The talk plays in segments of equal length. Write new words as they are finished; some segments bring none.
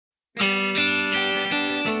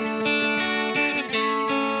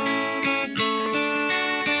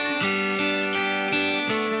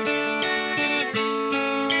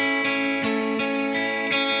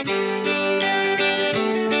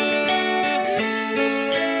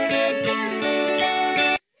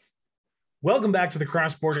Welcome back to the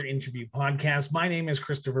Cross Border Interview Podcast. My name is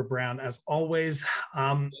Christopher Brown. As always,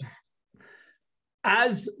 my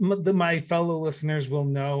fellow listeners will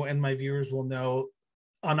know and my viewers will know,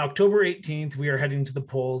 on October 18th, we are heading to the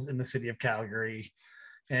polls in the city of Calgary,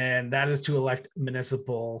 and that is to elect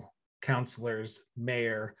municipal councillors,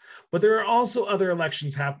 mayor. But there are also other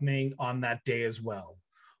elections happening on that day as well.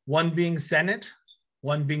 One being Senate,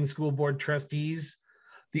 one being school board trustees.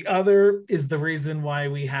 The other is the reason why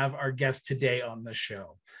we have our guest today on the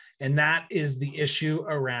show, and that is the issue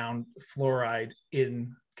around fluoride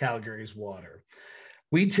in Calgary's water.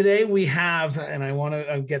 We have, and I want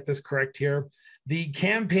to get this correct here, the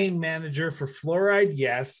campaign manager for Fluoride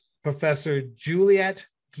Yes, Professor Juliet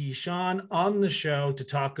Guichon, on the show to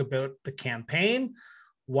talk about the campaign,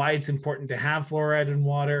 why it's important to have fluoride in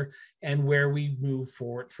water, and where we move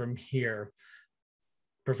forward from here.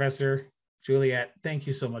 Professor Juliet, thank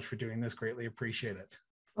you so much for doing this. Greatly appreciate it.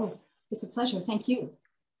 Oh, it's a pleasure. Thank you.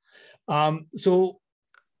 As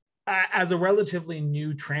a relatively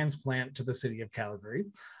new transplant to the city of Calgary,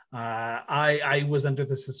 I was under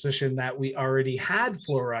the suspicion that we already had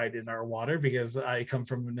fluoride in our water because I come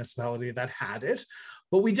from a municipality that had it,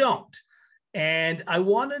 but we don't. And I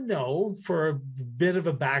want to know, for a bit of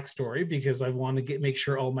a backstory, because I want to make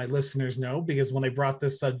sure all my listeners know, because when I brought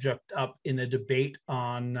this subject up in a debate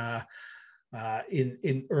on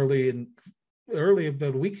early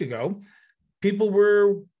about a week ago, people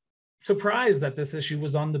were surprised that this issue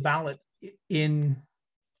was on the ballot in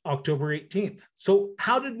October 18th. So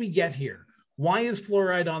how did we get here? Why is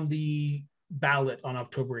fluoride on the ballot on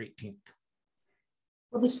October 18th?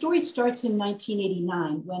 Well, the story starts in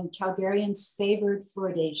 1989 when Calgarians favored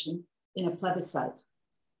fluoridation in a plebiscite.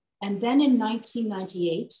 And then in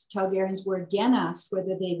 1998, Calgarians were again asked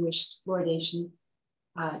whether they wished fluoridation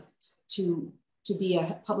to be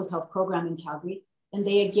a public health program in Calgary, and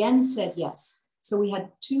they again said yes. So we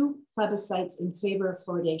had two plebiscites in favor of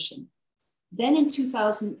fluoridation. Then in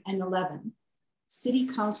 2011, city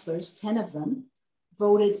councillors, 10 of them,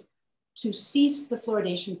 voted to cease the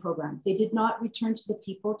fluoridation program. They did not return to the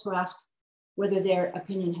people to ask whether their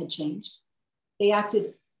opinion had changed. They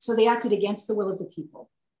acted against the will of the people.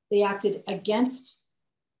 They acted against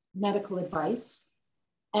medical advice,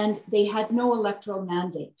 and they had no electoral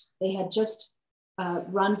mandate. They had just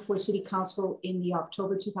run for city council in the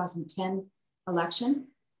October 2010 election,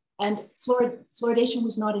 and fluoridation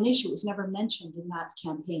was not an issue. It was never mentioned in that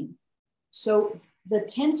campaign. So the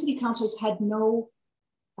 10 city councillors had no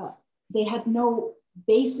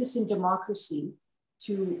basis in democracy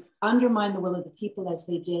to undermine the will of the people as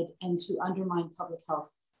they did, and to undermine public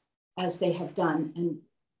health as they have done, and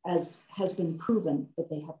as has been proven that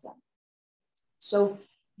they have done. So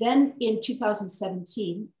then in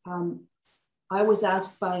 2017, I was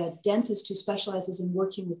asked by a dentist who specializes in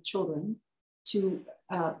working with children to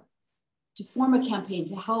form a campaign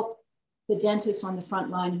to help the dentists on the front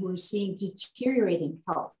line who are seeing deteriorating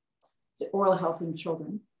health, oral health in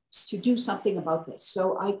children, to do something about this.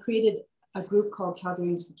 So I created a group called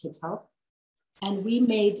Calgarians for Kids Health, and we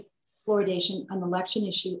made fluoridation an election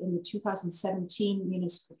issue in the 2017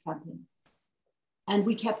 municipal campaign. And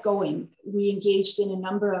we kept going. We engaged in a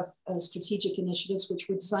number of strategic initiatives which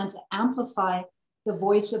were designed to amplify the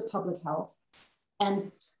voice of public health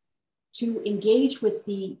and to engage with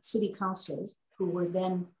the city councillors, who were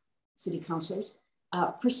then city councillors,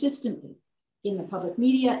 persistently in the public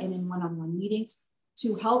media and in one-on-one meetings,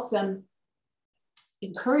 to help them,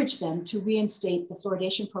 encourage them to reinstate the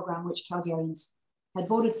fluoridation program, which Calgarians had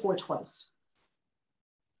voted for twice.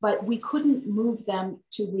 But we couldn't move them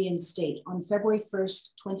to reinstate. On February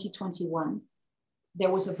 1st, 2021, there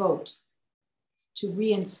was a vote to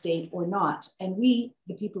reinstate or not. And we,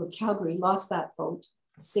 the people of Calgary, lost that vote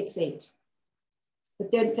 6-8. But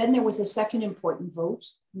then there was a second important vote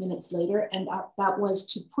minutes later, and that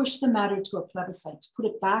was to push the matter to a plebiscite, to put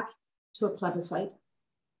it back to a plebiscite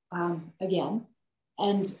again.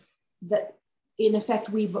 And that, in effect,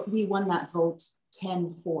 we won that vote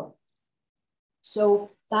 10-4. So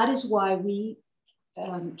that is why we,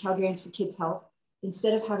 Calgarians for Kids Health,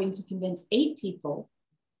 instead of having to convince 8 people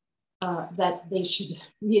that they should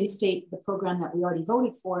reinstate the program that we already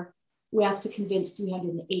voted for, we have to convince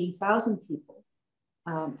 380,000 people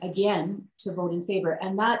again to vote in favor.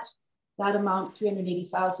 And that amount,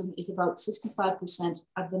 380,000, is about 65%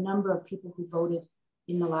 of the number of people who voted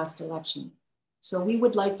in the last election. So we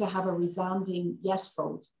would like to have a resounding yes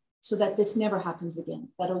vote so that this never happens again,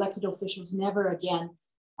 that elected officials never again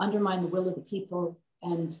undermine the will of the people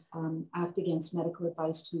and act against medical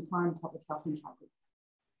advice to harm public health in Calgary.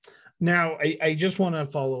 Now, I just want to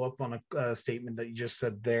follow up on a statement that you just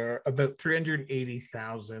said there about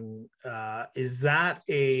 380,000. Is that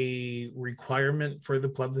a requirement for the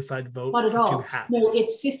plebiscite vote? Not at all. To have? No,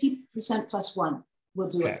 it's 50% plus one will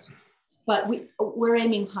do it. But we're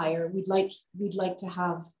aiming higher. We'd like to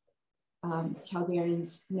have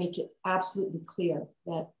Calgarians make it absolutely clear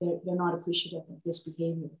that they're not appreciative of this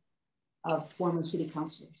behavior of former city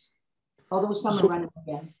councillors, although some are running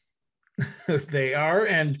again. They are.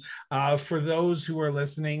 And for those who are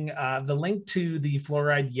listening, the link to the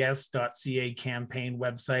fluorideYes.ca campaign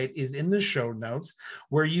website is in the show notes,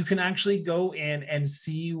 where you can actually go in and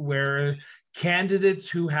see where candidates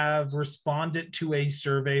who have responded to a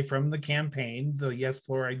survey from the campaign, the Yes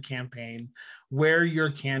Fluoride campaign, where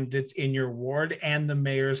your candidates in your ward and the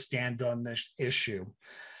mayor stand on this issue.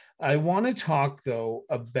 I want to talk, though,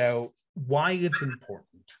 about why it's important.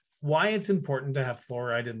 Why it's important to have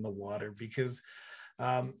fluoride in the water, because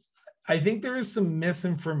I think there is some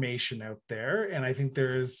misinformation out there, and I think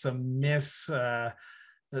there is some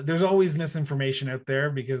there's always misinformation out there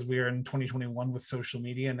because we are in 2021 with social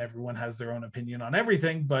media and everyone has their own opinion on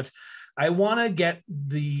everything. But I want to get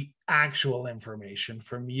the actual information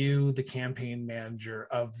from you, the campaign manager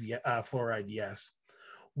of Fluoride Yes.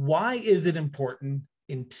 Why is it important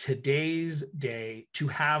in today's day to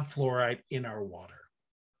have fluoride in our water?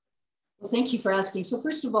 Well, thank you for asking. So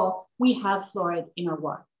first of all, we have fluoride in our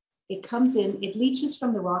water. It comes in, it leaches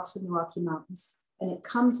from the rocks in the Rocky Mountains, and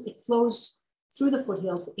it flows through the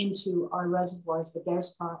foothills into our reservoirs, the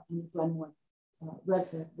Bears Paw and the Glenmore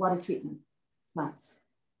water treatment plants.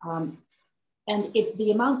 And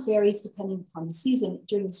the amount varies depending upon the season.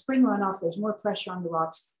 During the spring runoff, there's more pressure on the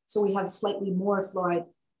rocks, so we have slightly more fluoride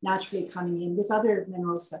naturally coming in with other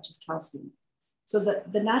minerals such as calcium. So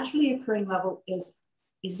the naturally occurring level is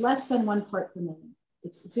less than 1 part per million.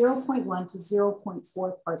 It's 0.1 to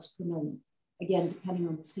 0.4 parts per million, again, depending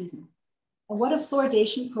on the season. And what a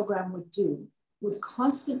fluoridation program would do would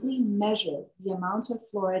constantly measure the amount of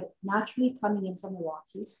fluoride naturally coming in from the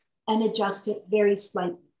Rockies and adjust it very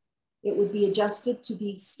slightly. It would be adjusted to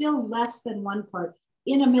be still less than 1 part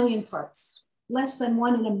in a million parts, less than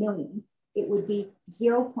 1 in a million. It would be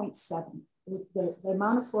 0.7. The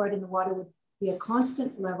amount of fluoride in the water would be a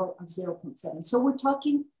constant level of 0.7. So we're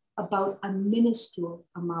talking about a minuscule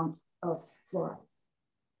amount of fluoride.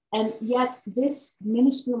 And yet this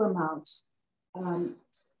minuscule amount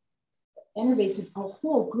enervates a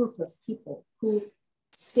whole group of people who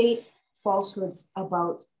state falsehoods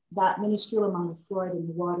about that minuscule amount of fluoride in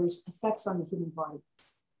the water's effects on the human body.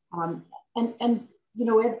 And you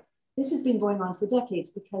know, this has been going on for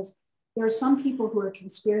decades because there are some people who are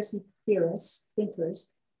conspiracy theorists,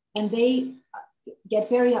 thinkers, and they get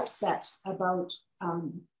very upset about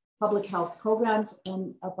public health programs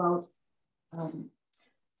and about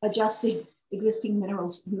adjusting existing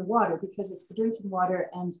minerals in the water because it's the drinking water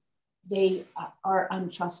and they are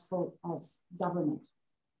untrustful of government.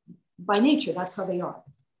 By nature, that's how they are.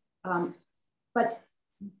 But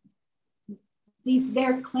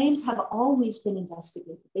their claims have always been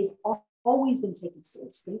investigated. They've always been taken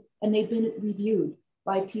seriously, and they've been reviewed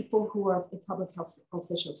by people who are the public health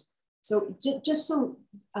officials. So just so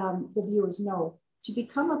the viewers know, to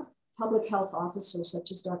become a public health officer,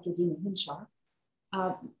 such as Dr. Dina Hinshaw,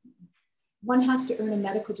 one has to earn a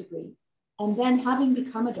medical degree. And then having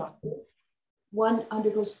become a doctor, one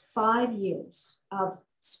undergoes 5 years of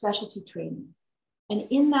specialty training. And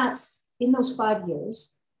in those 5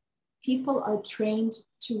 years, people are trained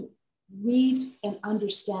to read and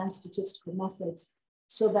understand statistical methods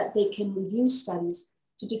so that they can review studies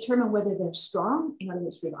to determine whether they're strong, in other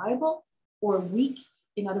words, reliable, or weak,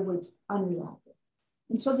 in other words, unreliable.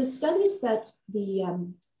 And so the studies that the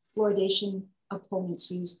fluoridation opponents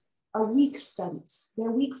use are weak studies.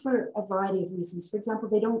 They're weak for a variety of reasons. For example,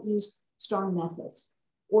 they don't use strong methods,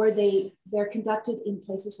 or they're conducted in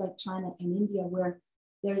places like China and India where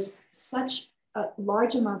there's such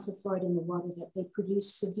large amounts of fluoride in the water that they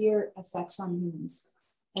produce severe effects on humans.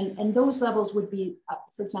 And those levels would be,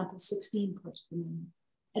 for example, 16 parts per million.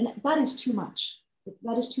 And that is too much.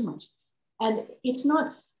 That is too much. And it's not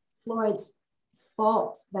fluoride's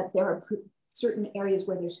fault that there are certain areas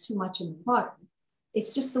where there's too much in the water.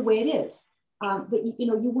 It's just the way it is. But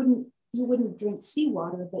you wouldn't drink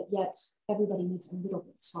seawater, but yet everybody needs a little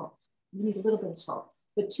bit of salt. You need a little bit of salt,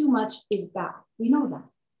 but too much is bad. We know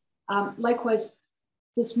that. Likewise,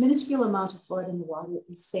 this minuscule amount of fluoride in the water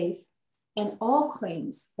is safe, and all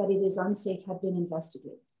claims that it is unsafe have been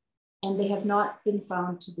investigated, and they have not been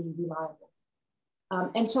found to be reliable.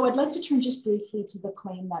 And so I'd like to turn just briefly to the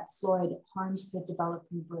claim that fluoride harms the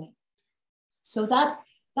developing brain. So that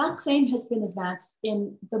That claim has been advanced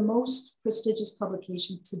in the most prestigious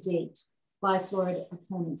publication to date by fluoride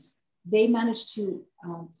opponents. They managed to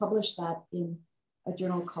publish that in a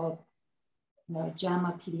journal called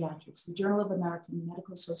JAMA Pediatrics, the Journal of American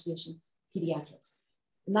Medical Association Pediatrics.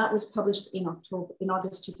 And that was published in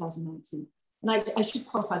August 2019. And I should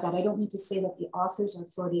qualify that. I don't mean to say that the authors are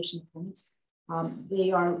fluoridation opponents.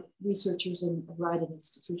 They are researchers in a variety of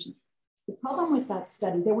institutions. The problem with that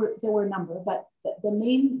study, there were a number, but the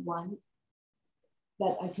main one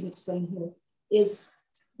that I can explain here is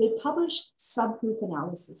they published subgroup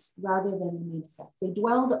analysis rather than the main effect. They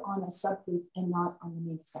dwelled on a subgroup and not on the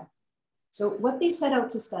main effect. So what they set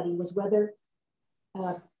out to study was whether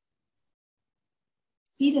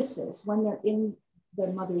fetuses, when they're in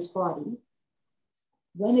their mother's body,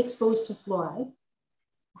 when exposed to fluoride,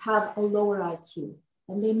 have a lower IQ.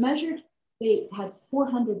 And they had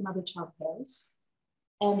 400 mother-child pairs,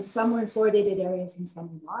 and some were in fluoridated areas and some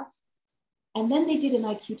were not. And then they did an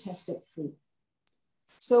IQ test at 3.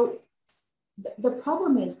 So the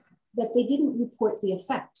problem is that they didn't report the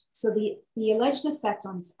effect. So the alleged effect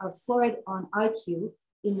of fluoride on IQ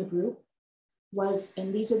in the group was,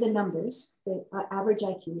 and these are the numbers, the average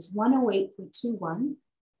IQ is 108.21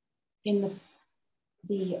 in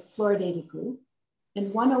the fluoridated group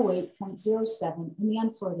and 108.07 in the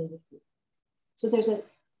unfluoridated group. So there's a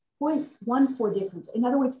 0.14 difference. In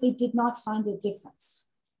other words, they did not find a difference.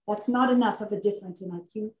 That's not enough of a difference in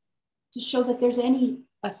IQ to show that there's any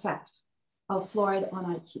effect of fluoride on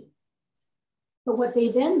IQ. But what they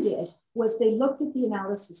then did was they looked at the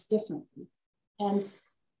analysis differently, and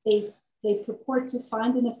they purport to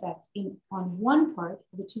find an effect on one part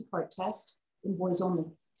of a 2-part test in boys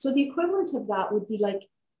only. So the equivalent of that would be like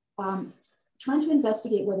trying to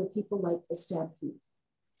investigate whether people like the stampede.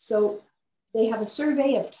 So they have a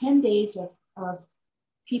survey of 10 days of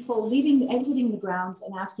people exiting the grounds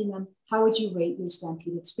and asking them, how would you rate your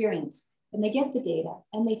stampede experience? And they get the data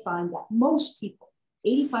and they find that most people,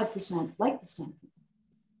 85%, like the stampede.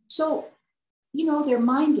 So, they're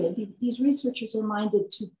minded, these researchers are minded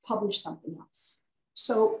to publish something else.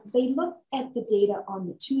 So they looked at the data on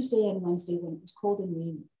the Tuesday and Wednesday when it was cold and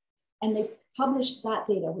rainy. And they published that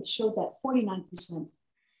data, which showed that 49%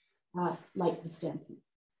 like the stampede.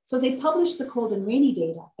 So they published the cold and rainy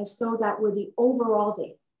data as though that were the overall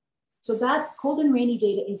data. So that cold and rainy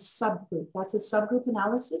data is subgroup. That's a subgroup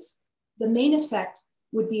analysis. The main effect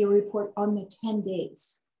would be a report on the 10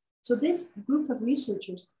 days. So this group of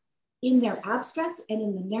researchers, in their abstract and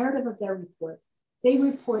in the narrative of their report, they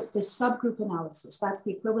report the subgroup analysis. That's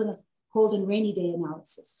the equivalent of cold and rainy day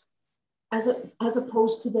analysis, as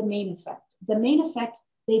opposed to the main effect. The main effect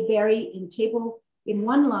they bury in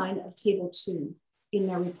one line of table 2 in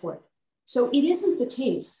their report. So it isn't the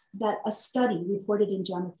case that a study reported in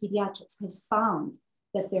JAMA Pediatrics has found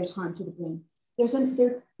that there's harm to the brain. There's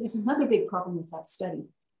another big problem with that study.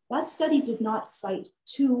 That study did not cite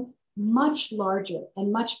 2 much larger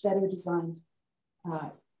and much better designed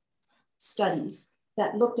studies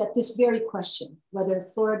that looked at this very question, whether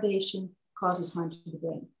fluoridation causes harm to the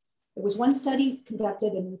brain. There was one study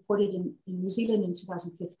conducted and reported in New Zealand in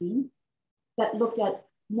 2015 that looked at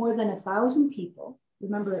more than 1,000 people.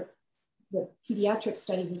 Remember, the pediatric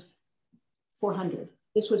study was 400.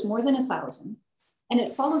 This was more than 1,000. And it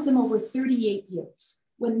followed them over 38 years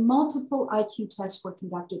when multiple IQ tests were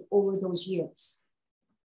conducted over those years.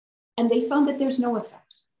 And they found that there's no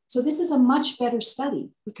effect. So this is a much better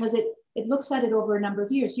study because it looks at it over a number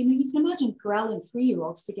of years. You can imagine corralling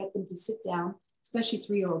 3-year-olds to get them to sit down, especially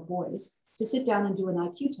 3-year-old boys, to sit down and do an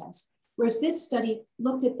IQ test. Whereas this study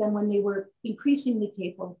looked at them when they were increasingly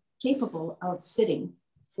capable of sitting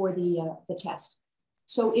for the test.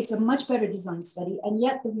 So it's a much better designed study, and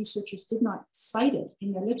yet the researchers did not cite it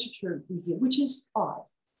in their literature review, which is odd.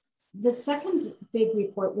 The second big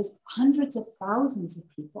report was hundreds of thousands of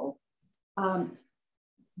people.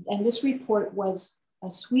 And this report was a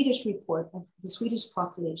Swedish report of the Swedish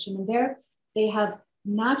population. And there they have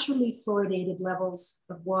naturally fluoridated levels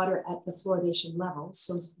of water at the fluoridation level,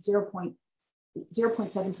 so 0.7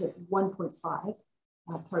 to 1.5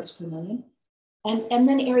 parts per million. And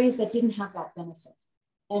then areas that didn't have that benefit.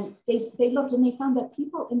 And they looked and they found that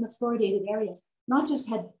people in the fluoridated areas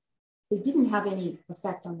they didn't have any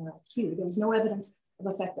effect on their IQ. There was no evidence of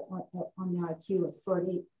effect on their IQ of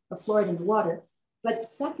fluoride in the water. But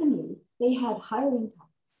secondly, they had higher income.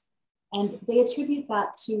 And they attribute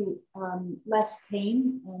that to less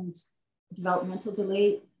pain and developmental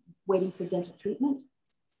delay waiting for dental treatment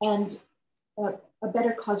and a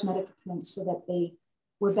better cosmetic appearance so that they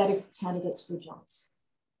were better candidates for jobs.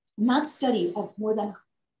 And that study of more than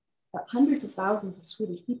hundreds of thousands of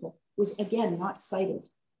Swedish people was again not cited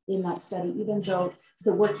in that study, even though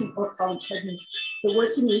the working report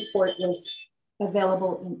was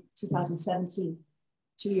available in 2017,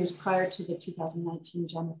 2 years prior to the 2019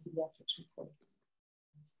 General Pediatrics report.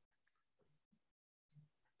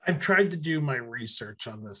 I've tried to do my research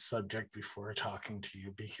on this subject before talking to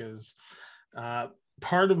you because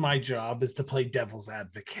part of my job is to play devil's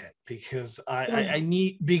advocate, because I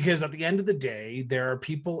need, because at the end of the day, there are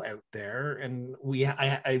people out there, and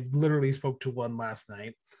I literally spoke to one last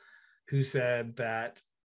night who said that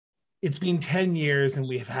it's been 10 years and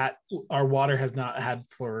our water has not had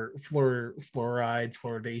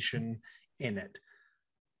fluoridation in it.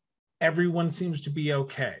 Everyone seems to be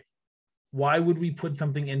okay. Why would we put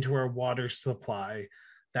something into our water supply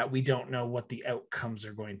that we don't know what the outcomes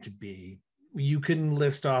are going to be? You can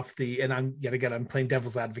list off and I'm playing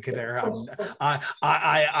devil's advocate there.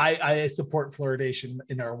 I support fluoridation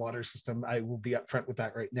in our water system. I will be upfront with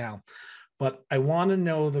that right now. But I want to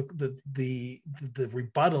know the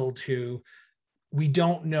rebuttal to, we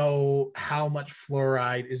don't know how much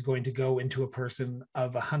fluoride is going to go into a person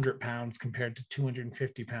of 100 pounds compared to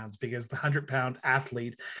 250 pounds, because the 100-pound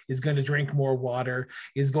athlete is going to drink more water,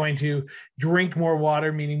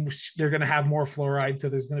 meaning they're going to have more fluoride. So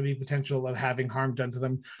there's going to be potential of having harm done to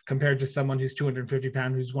them compared to someone who's 250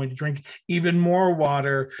 pounds, who's going to drink even more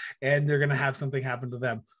water and they're going to have something happen to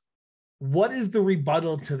them. What is the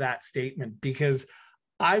rebuttal to that statement? Because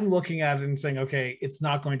I'm looking at it and saying, okay, it's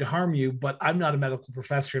not going to harm you, but I'm not a medical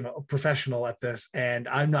professional at this, and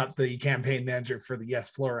I'm not the campaign manager for the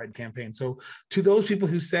Yes Fluoride campaign. So to those people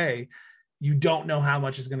who say you don't know how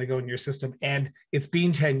much is going to go in your system, and it's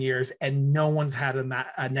been 10 years and no one's had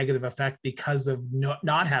a negative effect because of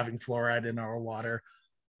not having fluoride in our water,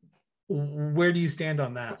 where do you stand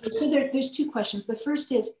on that? So there's two questions. The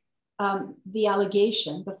first is the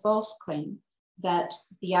allegation, the false claim, that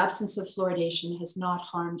the absence of fluoridation has not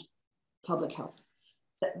harmed public health.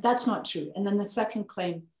 That's not true. And then the second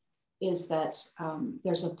claim is that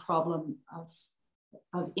there's a problem of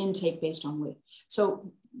intake based on weight. So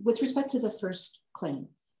with respect to the first claim,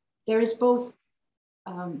 there is both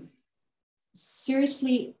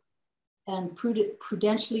seriously and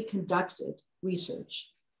prudentially conducted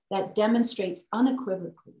research that demonstrates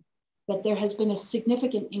unequivocally that there has been a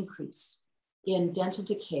significant increase in dental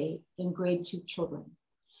decay in grade 2 children.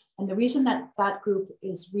 And the reason that that group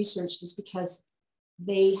is researched is because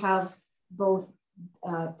they have both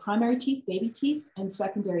primary teeth, baby teeth, and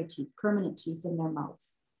secondary teeth, permanent teeth in their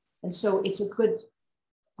mouth. And so it's a good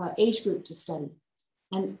age group to study.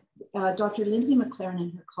 And Dr. Lindsay McLaren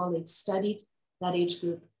and her colleagues studied that age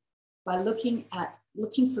group by looking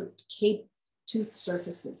for decayed tooth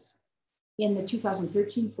surfaces in the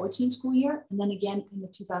 2013-14 school year, and then again in the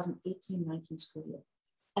 2018-19 school year.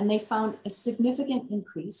 And they found a significant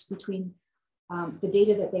increase between the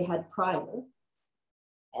data that they had prior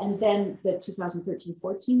and then the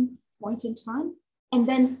 2013-14 point in time, and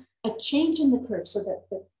then a change in the curve, so that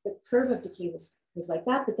the curve of decay was like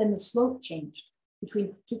that, but then the slope changed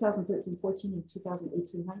between 2013-14 and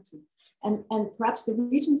 2018-19. And perhaps the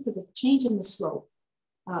reason for the change in the slope,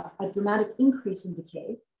 a dramatic increase in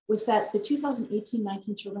decay, was that the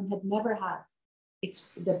 2018-19 children had never had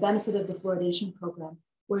the benefit of the fluoridation program,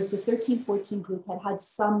 whereas the 13-14 group had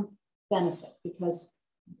some benefit, because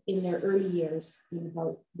in their early years,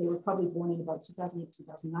 they were probably born in about 2008,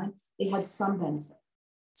 2009, they had some benefit.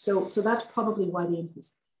 So that's probably why they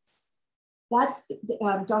increased. That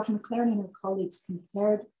Dr. McLaren and her colleagues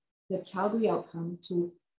compared the Calgary outcome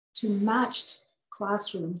to matched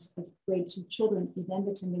classrooms of grade 2 children in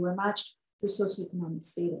Edmonton. They were matched for socioeconomic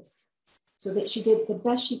status. So that she did the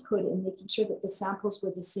best she could in making sure that the samples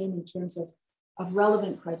were the same in terms of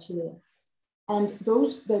relevant criteria. And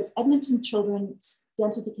the Edmonton children's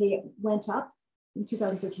dental decay went up in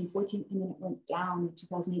 2013-14, and then it went down in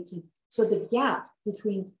 2018. So the gap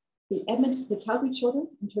between the Calgary children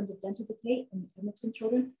in terms of dental decay and the Edmonton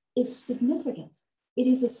children is significant. It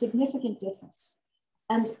is a significant difference.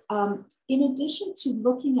 And in addition to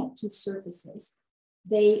looking at tooth surfaces,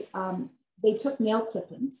 they took nail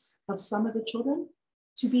clippings of some of the children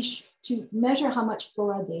to measure how much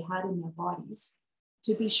fluoride they had in their bodies,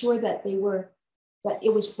 to be sure that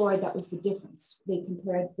it was fluoride that was the difference. They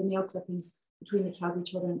compared the nail clippings between the Calgary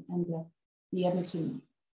children and the Edmonton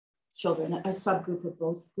children, a subgroup of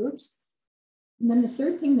both groups. And then the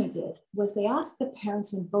third thing they did was they asked the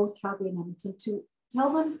parents in both Calgary and Edmonton to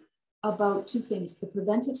tell them about two things: the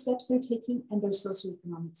preventive steps they're taking and their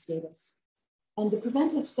socioeconomic status. And the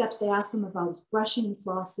preventive steps they asked them about brushing and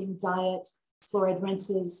flossing, diet, fluoride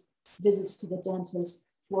rinses, visits to the dentist,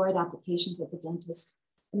 fluoride applications at the dentist.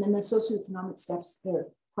 And then the socioeconomic steps, their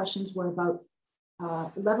questions were about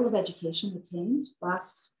level of education attained,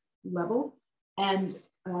 last level, and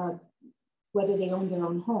whether they own their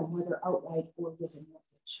own home, whether outright or with a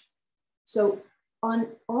mortgage. So on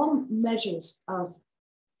all measures of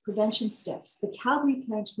prevention steps, the Calgary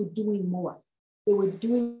parents were doing more. They were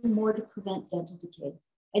doing more to prevent dental decay,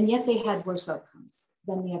 and yet they had worse outcomes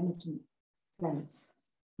than the Edmonton parents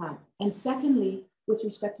had. And secondly, with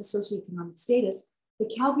respect to socioeconomic status,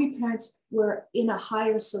 the Calgary parents were in a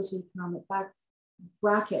higher socioeconomic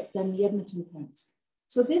bracket than the Edmonton parents.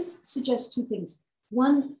 So this suggests two things.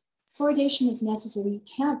 One, fluoridation is necessary. You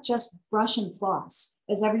can't just brush and floss,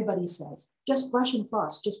 as everybody says. Just brush and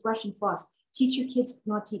floss, just brush and floss. Teach your kids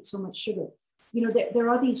not to eat so much sugar. You know, there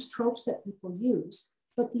are these tropes that people use,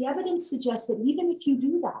 but the evidence suggests that even if you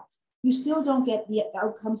do that, you still don't get the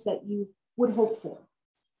outcomes that you would hope for.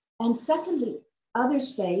 And secondly,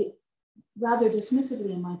 others say, rather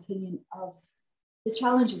dismissively in my opinion, of the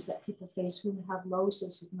challenges that people face who have low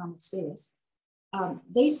socioeconomic status.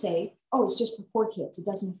 They say, oh, it's just for poor kids. It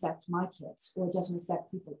doesn't affect my kids, or it doesn't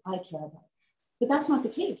affect people I care about. But that's not the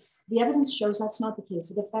case. The evidence shows that's not the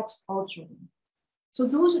case. It affects all children. So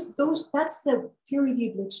that's the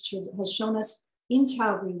peer-reviewed literature that has shown us in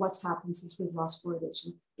Calgary what's happened since we've lost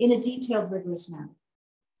fluoridation in a detailed, rigorous manner.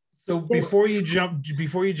 So before you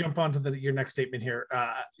jump onto your next statement here,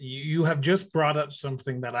 you have just brought up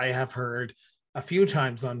something that I have heard a few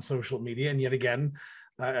times on social media, and yet again,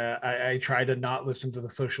 I try to not listen to the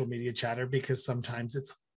social media chatter because sometimes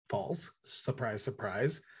it's false. Surprise,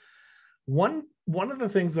 surprise. One of the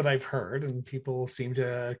things that I've heard, and people seem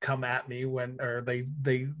to come at me or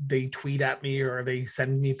they tweet at me, or they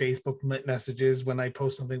send me Facebook messages when I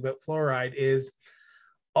post something about fluoride, is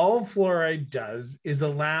all fluoride does is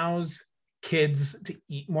allows kids to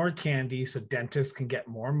eat more candy so dentists can get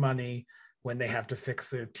more money when they have to fix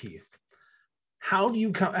their teeth. How do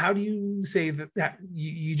you say that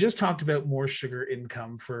you just talked about more sugar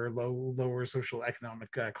income for lower social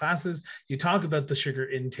economic classes? You talked about the sugar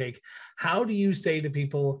intake. How do you say to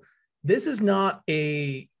people, this is not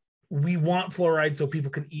we want fluoride so people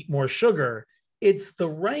can eat more sugar? It's the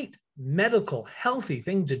right medical, healthy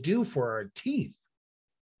thing to do for our teeth.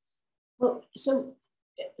 Well, so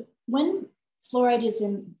when fluoride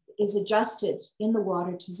is adjusted in the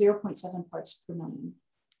water to 0.7 parts per million,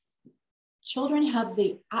 children have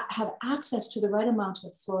access to the right amount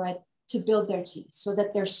of fluoride to build their teeth so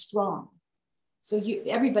that they're strong. So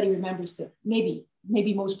everybody remembers that, maybe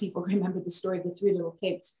most people remember the story of the three little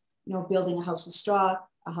pigs, building a house of straw,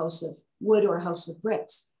 a house of wood, or a house of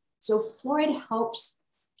bricks. So fluoride helps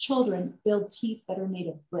children build teeth that are made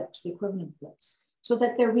of bricks, the equivalent of bricks, so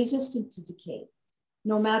that they're resistant to decay,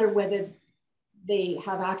 no matter whether they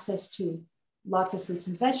have access to lots of fruits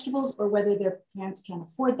and vegetables or whether their parents can't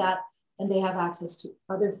afford that and they have access to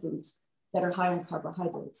other foods that are high in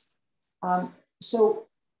carbohydrates. So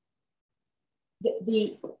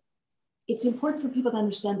it's important for people to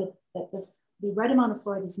understand that the right amount of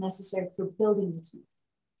fluoride is necessary for building the teeth.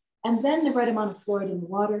 And then the right amount of fluoride in the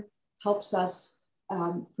water helps us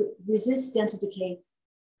resist dental decay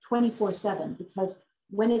 24/7, because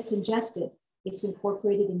when it's ingested, it's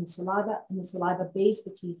incorporated in the saliva, and the saliva bathes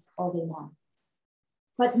the teeth all day long.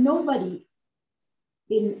 But nobody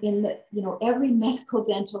in every medical,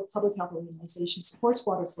 dental, public health organization supports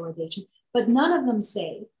water fluoridation, but none of them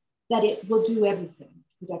say that it will do everything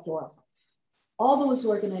to protect oral health. All those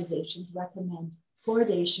organizations recommend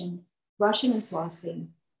fluoridation, brushing and flossing,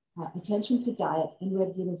 attention to diet, and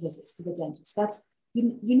regular visits to the dentist.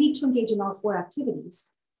 You need to engage in all four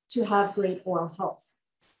activities to have great oral health.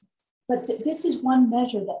 But this is one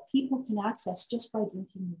measure that people can access just by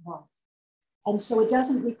drinking the water. And so it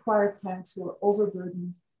doesn't require parents who are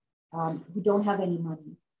overburdened, who don't have any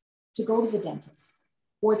money, to go to the dentist,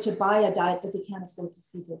 or to buy a diet that they can't afford to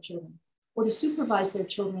feed their children, or to supervise their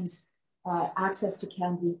children's access to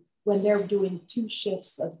candy when they're doing 2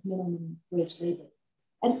 shifts of minimum wage labor.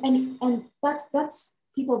 And that's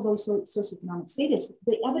people of low socioeconomic status.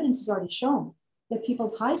 The evidence has already shown that people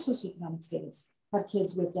of high socioeconomic status have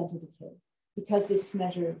kids with dental decay because this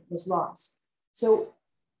measure was lost. So,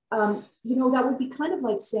 that would be kind of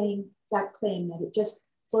like saying that claim that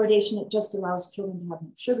fluoridation, it just allows children to have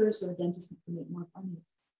more sugar so the dentist can make more money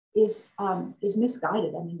is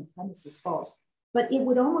misguided. I mean, the premise is false. But it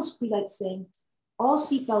would almost be like saying all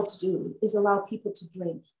seatbelts do is allow people to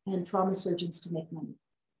drink and trauma surgeons to make money.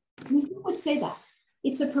 I mean, who would say that?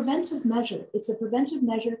 It's a preventive measure. It's a preventive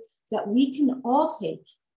measure that we can all take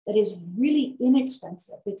that is really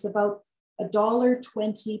inexpensive. It's about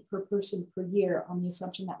 $1.20 per person per year on the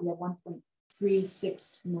assumption that we have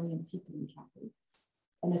 1.36 million people in Calgary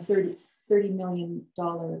and a $30 million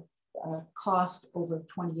cost over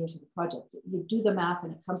 20 years of the project. You do the math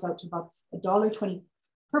and it comes out to about $1.20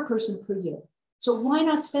 per person per year. So why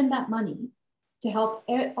not spend that money to help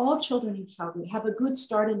all children in Calgary have a good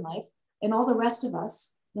start in life, and all the rest of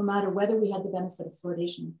us, no matter whether we had the benefit of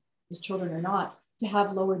fluoridation as children or not, to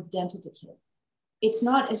have lower dental decay. It's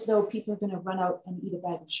not as though people are going to run out and eat a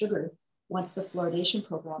bag of sugar once the fluoridation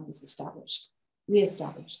program is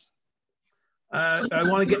reestablished. I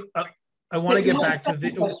want to get back to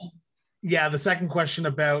the second question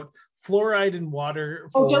about fluoride in water.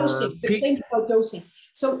 Dosing. Think about dosing.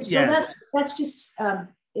 So yes. that's just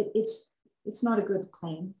it's not a good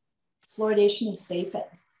claim. Fluoridation is safe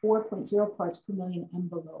at 4.0 parts per million and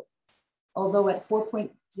below. Although at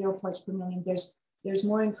 4.0 parts per million, there's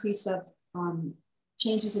more increase of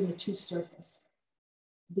changes in the tooth surface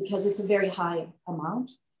because it's a very high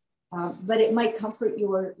amount. But it might comfort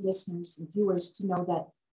your listeners and viewers to know that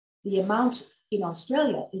the amount in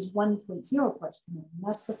Australia is 1.0 parts per million.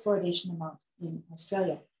 That's the fluoridation amount in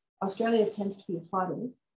Australia. Australia tends to be hotter,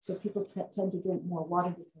 so people tend to drink more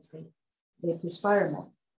water because they perspire more.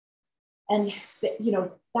 And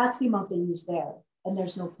that's the amount they use there, and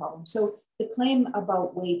there's no problem. So the claim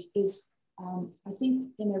about weight is, I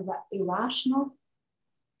think, an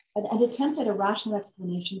attempt at a rational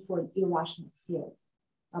explanation for an irrational fear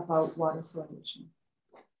about water fluoridation.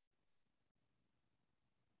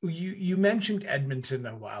 You mentioned Edmonton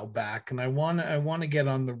a while back, and I want to get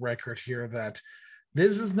on the record here that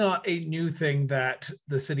this is not a new thing that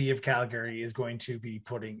the city of Calgary is going to be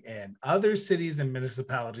putting in. Other cities and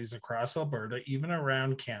municipalities across Alberta, even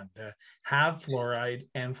around Canada, have fluoride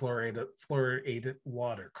and fluoridated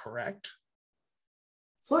water, correct?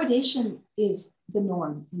 Fluoridation is the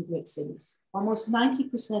norm in great cities. Almost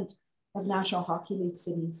 90% of National Hockey League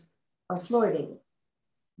cities are fluoridated.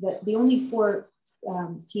 The only four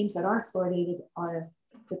teams that aren't fluoridated are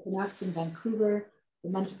the Canucks in Vancouver, the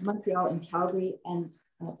Montreal and Calgary, and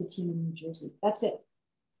the team in New Jersey. That's it.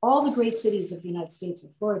 All the great cities of the United States are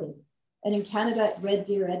fluoridated. And in Canada, Red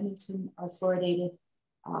Deer, Edmonton are fluoridated.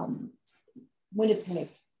 Winnipeg,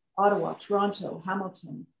 Ottawa, Toronto,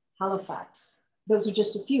 Hamilton, Halifax. Those are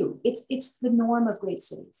just a few. It's the norm of great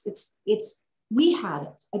cities. We had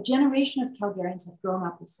it. A generation of Calgarians have grown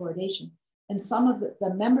up with fluoridation. And some of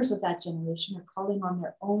the members of that generation are calling on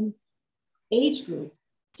their own age group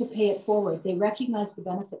to pay it forward. They recognize the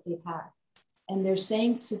benefit they've had. And they're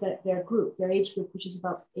saying to their age group, which is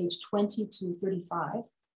about age 20 to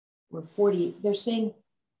 35 or 40, they're saying,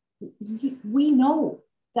 we know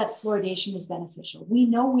that fluoridation is beneficial. We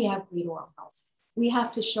know we have great oral health. We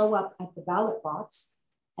have to show up at the ballot box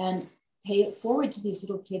and pay it forward to these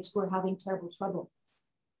little kids who are having terrible trouble.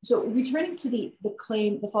 So returning to the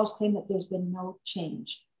false claim that there's been no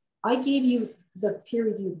change, I gave you the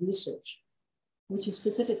peer-reviewed research, which is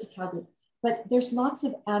specific to Calgary, but there's lots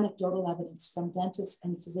of anecdotal evidence from dentists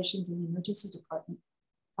and physicians in the emergency department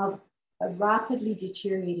of a rapidly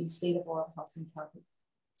deteriorating state of oral health in Calgary.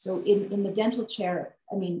 So in the dental chair,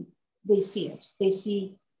 I mean, they see it. They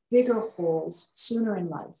see bigger holes sooner in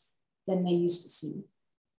life than they used to see.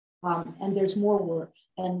 And there's more work.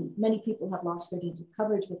 And many people have lost their dental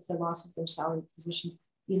coverage with the loss of their salaried positions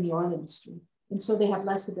in the oil industry. And so they have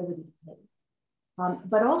less ability to pay.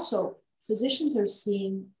 But also, physicians are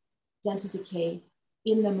seeing dental decay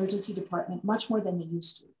in the emergency department much more than they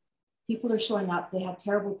used to. People are showing up, they have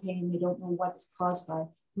terrible pain, they don't know what it's caused by. It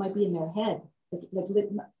might be in their head. I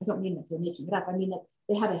don't mean that they're making it up, I mean that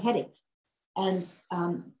they have a headache. And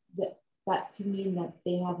that can mean that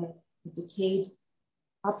they have a decayed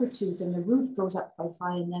upper tooth and the root goes up quite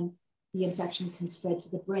high, and then the infection can spread to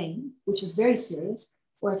the brain, which is very serious.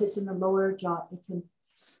 Or if it's in the lower jaw, it can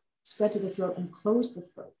spread to the throat and close the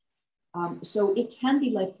throat. So it can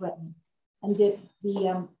be life-threatening. And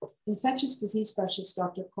the infectious disease specialist,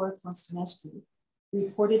 Dr. Cora Constanescu,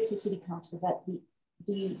 reported to City Council that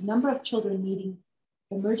the number of children needing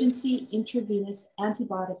emergency intravenous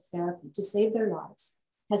antibiotic therapy to save their lives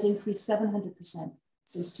has increased 700%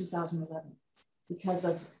 since 2011 because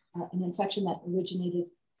of an infection that originated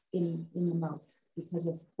in the mouth because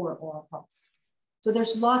of poor oral health. So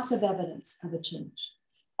there's lots of evidence of a change.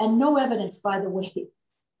 And no evidence, by the way,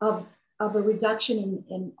 of a reduction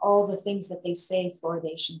in all the things that they say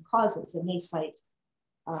fluoridation causes. And they cite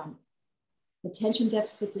attention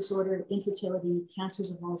deficit disorder, infertility,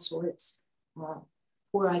 cancers of all sorts,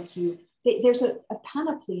 poor IQ. There's a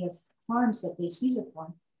panoply of harms that they seize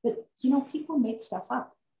upon, but people make stuff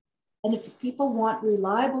up. And if people want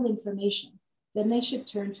reliable information, then they should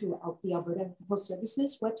turn to the Alberta Health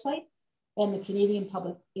Services website and the Canadian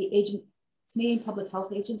Public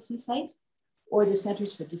Health Agency site, or the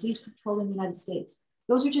Centers for Disease Control in the United States.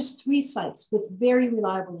 Those are just 3 sites with very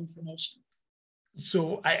reliable information.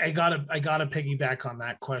 So I gotta piggyback on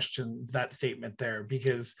that question, that statement there,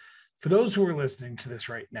 because for those who are listening to this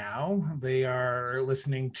right now, they are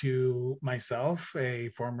listening to myself, a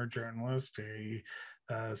former journalist,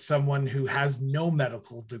 someone who has no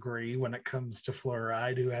medical degree when it comes to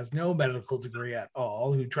fluoride, who has no medical degree at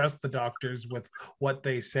all, who trusts the doctors with what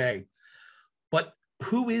they say. But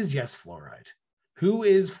who is Yes Fluoride? Who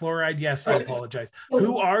is Fluoride Yes? I apologize.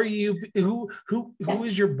 Who are you? Who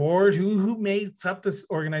is your board? Who makes up this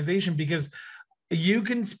organization? Because you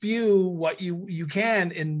can spew what you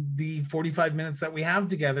can in the 45 minutes that we have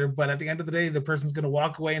together, but at the end of the day, the person's going to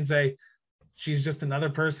walk away and say, she's just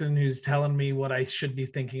another person who's telling me what I should be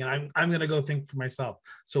thinking, and I'm going to go think for myself.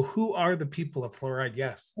 So who are the people of Fluoride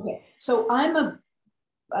Yes? Okay, so I'm a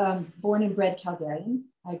born and bred Calgarian.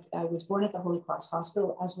 I was born at the Holy Cross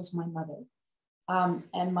Hospital, as was my mother.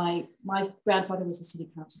 And my grandfather was a city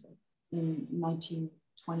councillor in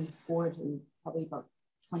 1924 to probably about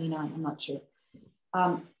 29, I'm not sure.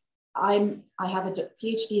 I have a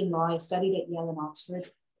PhD in law. I studied at Yale and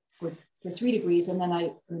Oxford for 3 degrees, and then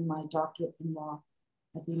I earned my doctorate in law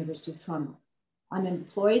at the University of Toronto. I'm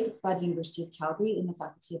employed by the University of Calgary in the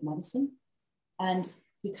Faculty of Medicine. And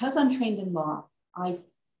because I'm trained in law, I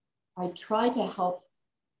try to help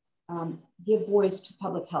give voice to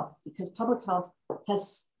public health, because public health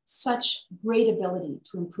has such great ability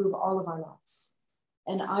to improve all of our lives.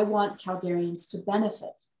 And I want Calgarians to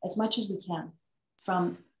benefit as much as we can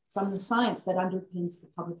from the science that underpins the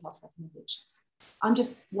public health recommendations. I'm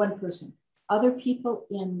just one person. Other people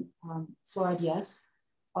in Fluoride Yes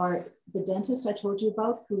are the dentist I told you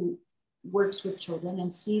about, who works with children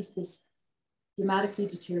and sees this dramatically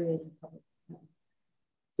deteriorating public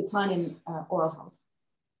decline in oral health.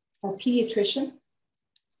 A pediatrician,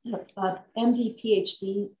 MD,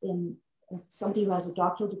 PhD in somebody who has a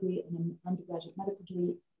doctoral degree and an undergraduate medical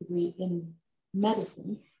degree in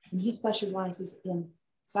medicine, and he specializes in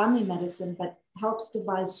family medicine, but helps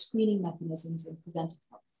devise screening mechanisms in preventive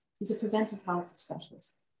health. He's a preventive health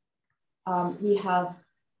specialist. We have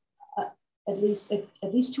at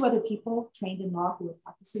least 2 other people trained in law who are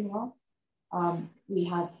practicing law. We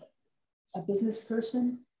have a business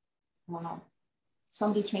person,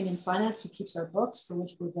 somebody trained in finance who keeps our books, for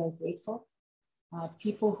which we're very grateful.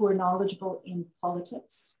 People who are knowledgeable in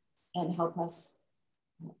politics and help us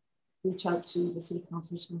reach out to the city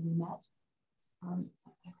councillors who we met.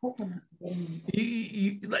 I hope I'm not forgetting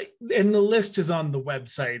anything. And the list is on the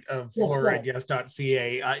website of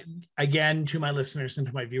fluorideyes.ca. Again, to my listeners and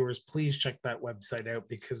to my viewers, please check that website out,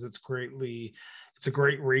 because it's a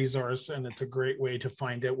great resource, and it's a great way to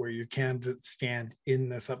find out where you can stand in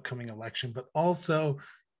this upcoming election, but also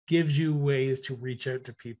gives you ways to reach out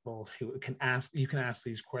to people who can ask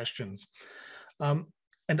these questions.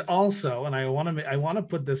 And also, and I want to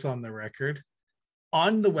put this on the record,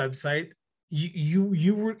 on the website,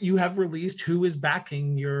 you have released who is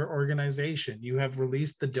backing your organization. You have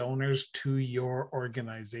released the donors to your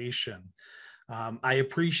organization. I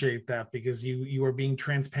appreciate that, because you are being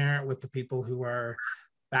transparent with the people who are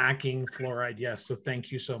backing Fluoride Yes. So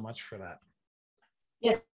thank you so much for that.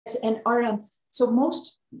 Yes, and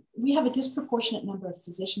we have a disproportionate number of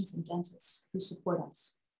physicians and dentists who support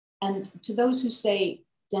us. And to those who say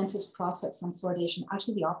dentists profit from fluoridation,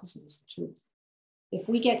 actually the opposite is the truth. If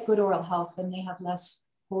we get good oral health, then they have less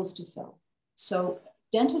holes to fill. So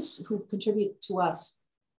dentists who contribute to us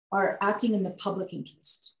are acting in the public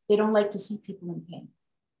interest. They don't like to see people in pain.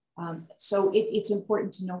 So it's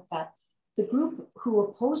important to note that the group who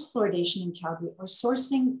oppose fluoridation in Calgary are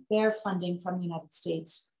sourcing their funding from the United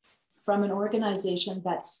States from an organization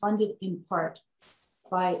that's funded in part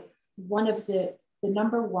by one of the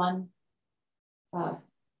number one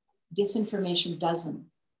disinformation dozen,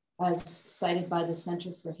 as cited by the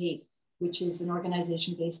Center for Hate, which is an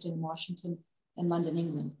organization based in Washington and London,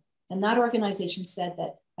 England. And that organization said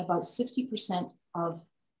that about 60% of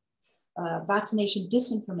vaccination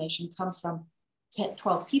disinformation comes from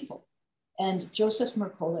 12 people. And Joseph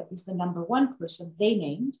Mercola is the number one person they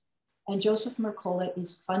named. And Joseph Mercola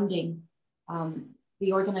is funding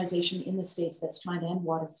the organization in the States that's trying to end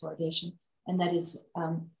water fluoridation, and that is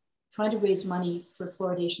trying to raise money for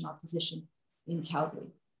fluoridation opposition in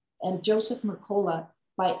Calgary. And Joseph Mercola,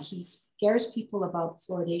 he scares people about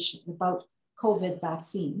fluoridation, about COVID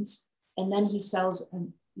vaccines, and then he sells,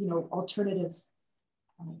 alternative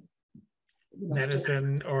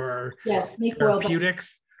medicine or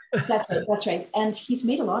therapeutics. That's right. And he's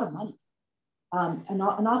made a lot of money, an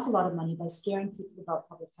awful lot of money by scaring people about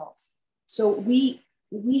public health. So we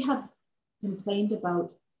have complained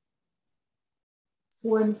about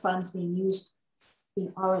foreign funds being used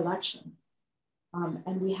in our election.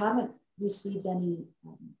 And we haven't received any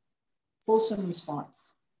fulsome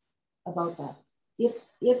response about that.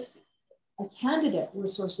 If a candidate were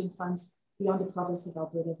sourcing funds beyond the province of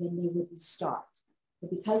Alberta, then they would be stopped. But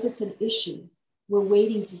because it's an issue, we're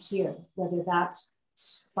waiting to hear whether that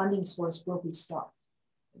funding source will be stopped.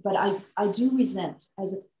 But I do resent,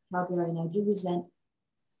 as a Calgarian, I do resent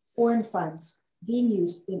foreign funds being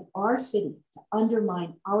used in our city to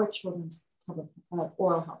undermine our children's public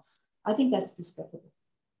oral health. I think that's despicable.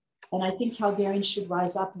 And I think Calgarians should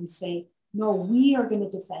rise up and say, no, we are going to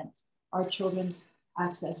defend our children's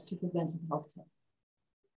access to preventive health care.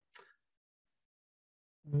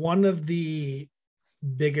 One of the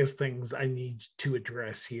biggest things I need to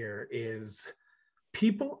address here is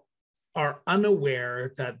people are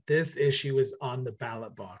unaware that this issue is on the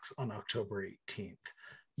ballot box on October 18th.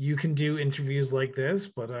 You can do interviews like this,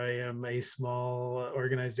 but I am a small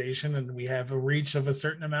organization and we have a reach of a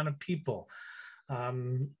certain amount of people.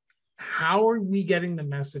 How are we getting the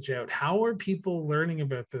message out? How are people learning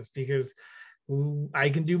about this? Because I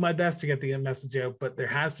can do my best to get the message out, but there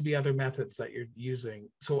has to be other methods that you're using.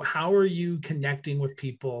 So how are you connecting with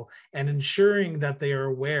people and ensuring that they are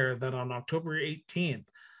aware that on October 18th,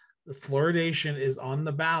 the fluoridation is on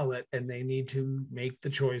the ballot and they need to make the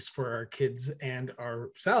choice for our kids and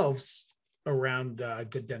ourselves around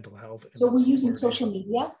good dental health? So we're using social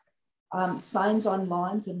media, signs on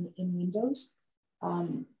lawns and in windows,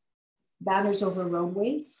 banners over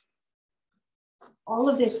roadways. All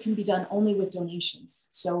of this can be done only with donations.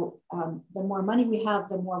 So the more money we have,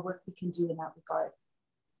 the more work we can do in that regard.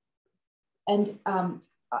 And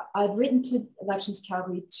I've written to Elections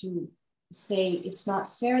Calgary to say it's not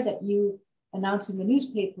fair that you announce in the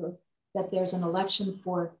newspaper that there's an election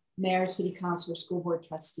for mayor, city councilor, school board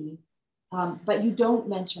trustee, but you don't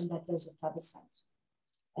mention that there's a plebiscite.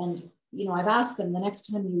 And you know, I've asked them, the next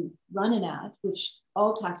time you run an ad, which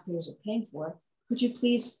all taxpayers are paying for, could you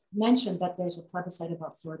please mention that there's a plebiscite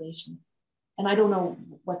about fluoridation? And I don't know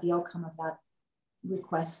what the outcome of that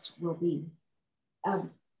request will be.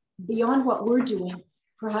 Beyond what we're doing,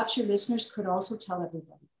 perhaps your listeners could also tell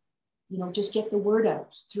everybody, you know, just get the word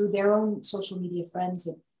out through their own social media friends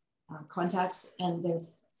and contacts and their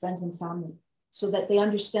friends and family, so that they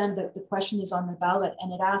understand that the question is on the ballot,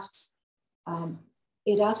 and it asks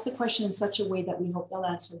the question in such a way that we hope they'll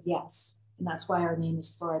answer yes. And that's why our name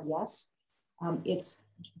is Fluoride Yes. It's,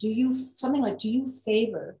 do you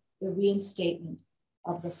favor the reinstatement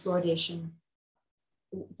of the fluoridation,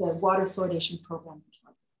 the water fluoridation program in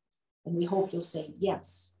Calgary? And we hope you'll say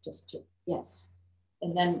yes, yes.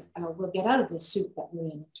 And then we'll get out of this soup that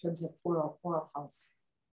we're in terms of oral health,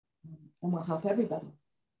 and we'll help everybody.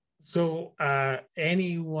 So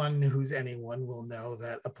anyone who's anyone will know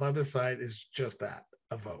that a plebiscite is just that,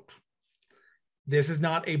 a vote. This is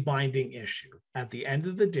not a binding issue. At the end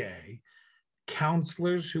of the day,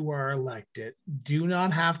 councillors who are elected do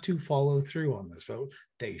not have to follow through on this vote.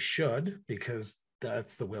 They should, because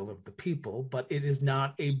that's the will of the people, but it is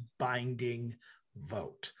not a binding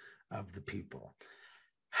vote of the people.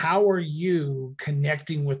 How are you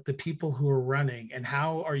connecting with the people who are running, and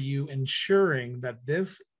how are you ensuring that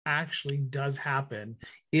this actually does happen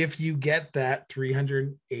if you get that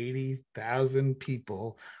 380,000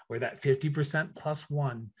 people, or that 50% plus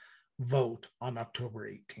one vote on October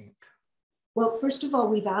 18th? Well, first of all,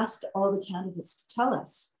 we've asked all the candidates to tell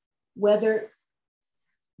us whether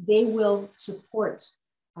they will support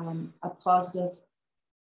a positive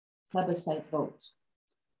plebiscite vote.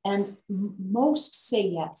 And most say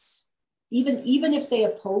yes. Even if they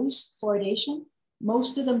oppose fluoridation,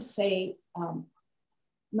 most of them say,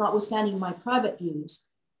 notwithstanding my private views,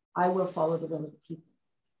 I will follow the will of the people.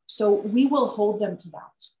 So we will hold them to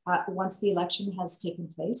that once the election has taken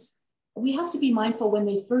place. We have to be mindful when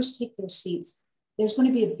they first take their seats, there's going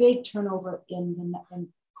to be a big turnover in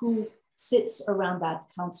who sits around that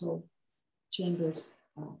council chambers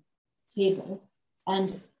table.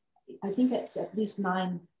 And I think it's at least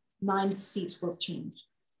nine seats will change.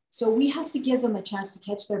 So we have to give them a chance to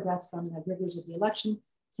catch their breath from the rigors of the election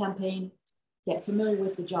campaign, get familiar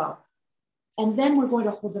with the job. And then we're going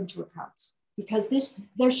to hold them to account, because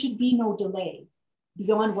there should be no delay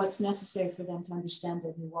beyond what's necessary for them to understand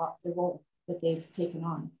their role that they've taken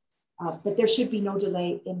on. But there should be no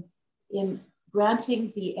delay in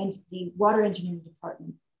granting the water engineering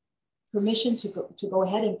department permission to go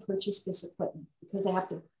ahead and purchase this equipment, because they have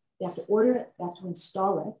to order it, they have to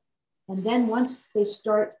install it. And then once they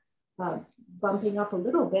start bumping up a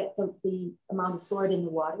little bit the amount of fluoride in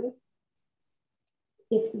the water,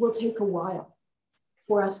 it will take a while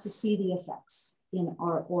for us to see the effects in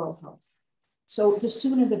our oral health. So the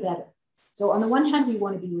sooner the better. So on the one hand, we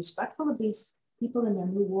want to be respectful of these people in their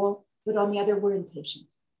new role, but on the other, we're impatient.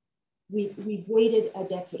 We've waited a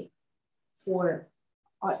decade for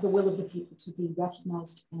the will of the people to be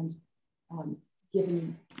recognized and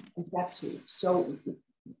given respect to. So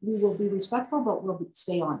we will be respectful, but we'll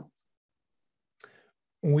stay on it.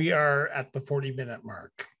 We are at the 40-minute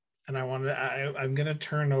mark, and I'm going to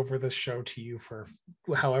turn over the show to you for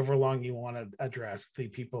however long you want to address the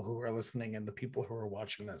people who are listening and the people who are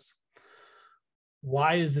watching this.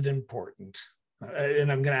 Why is it important?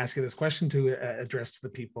 And I'm going to ask you this question to address to the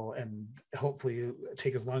people, and hopefully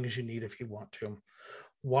take as long as you need if you want to.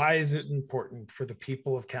 Why is it important for the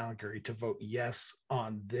people of Calgary to vote yes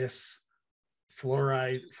on this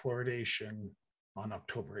fluoridation on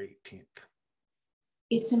October 18th?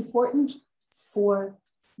 It's important for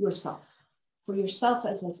yourself. For yourself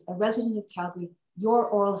as a resident of Calgary, your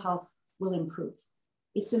oral health will improve.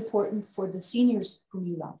 It's important for the seniors whom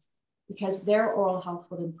you love, because their oral health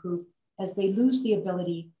will improve as they lose the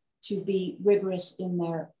ability to be rigorous in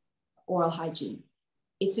their oral hygiene.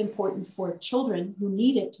 It's important for children who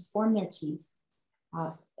need it to form their teeth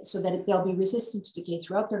so that they'll be resistant to decay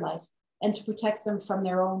throughout their life, and to protect them from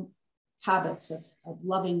their own habits of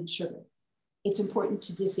loving sugar. It's important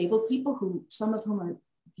to disabled people, some of whom are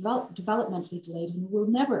developmentally delayed and will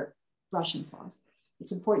never brush and floss.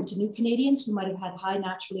 It's important to new Canadians who might have had high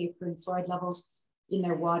naturally occurring fluoride levels in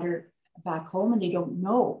their water back home, and they don't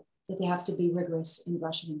know that they have to be rigorous in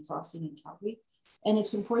brushing and flossing in Calgary. And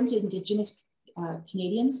it's important to Indigenous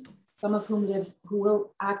Canadians, some of whom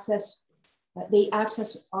will access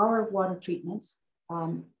our water treatment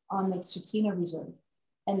on the Tsutsina Reserve.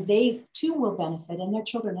 And they too will benefit, and their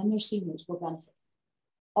children and their seniors will benefit.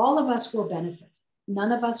 All of us will benefit.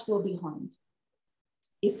 None of us will be harmed.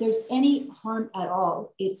 If there's any harm at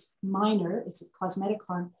all, it's minor, it's a cosmetic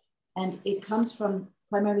harm, and it comes from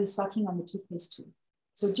primarily sucking on the toothpaste tube.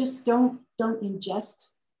 So just don't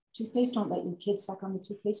ingest toothpaste, don't let your kids suck on the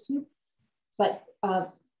toothpaste tube. But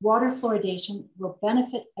water fluoridation will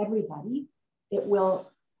benefit everybody. It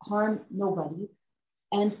will harm nobody.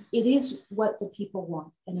 And it is what the people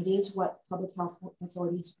want, and it is what public health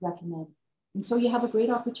authorities recommend. And so you have a great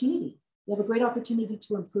opportunity. You have a great opportunity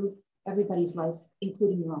to improve everybody's life,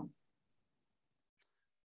 including your own.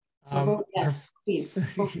 So vote yes, please.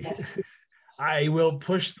 Vote yes. I will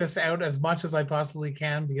push this out as much as I possibly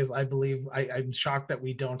can, because I believe I'm shocked that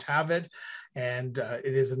we don't have it. And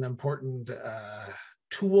it is an important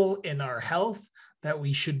tool in our health that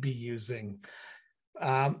we should be using.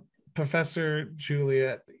 Professor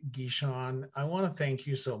Juliet Guichon, I want to thank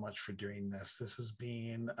you so much for doing this. This has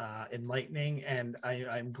been enlightening, and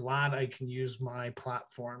I'm glad I can use my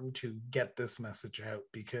platform to get this message out,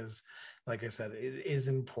 because, like I said, it is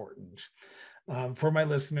important. For my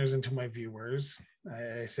listeners and to my viewers,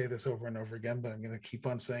 I say this over and over again, but I'm going to keep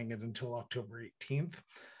on saying it until October 18th.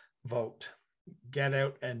 Vote. Get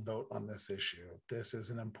out and vote on this issue. This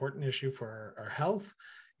is an important issue for our health,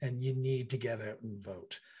 and you need to get out and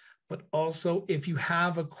vote. But also, if you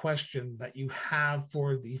have a question that you have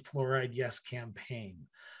for the Fluoride Yes campaign,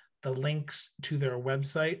 the links to their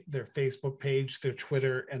website, their Facebook page, their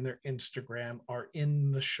Twitter, and their Instagram are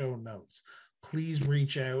in the show notes. Please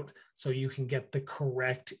reach out so you can get the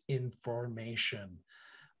correct information.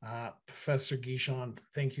 Professor Guichon,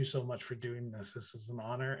 thank you so much for doing this. This is an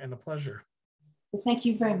honor and a pleasure. Well, thank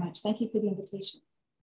you very much. Thank you for the invitation.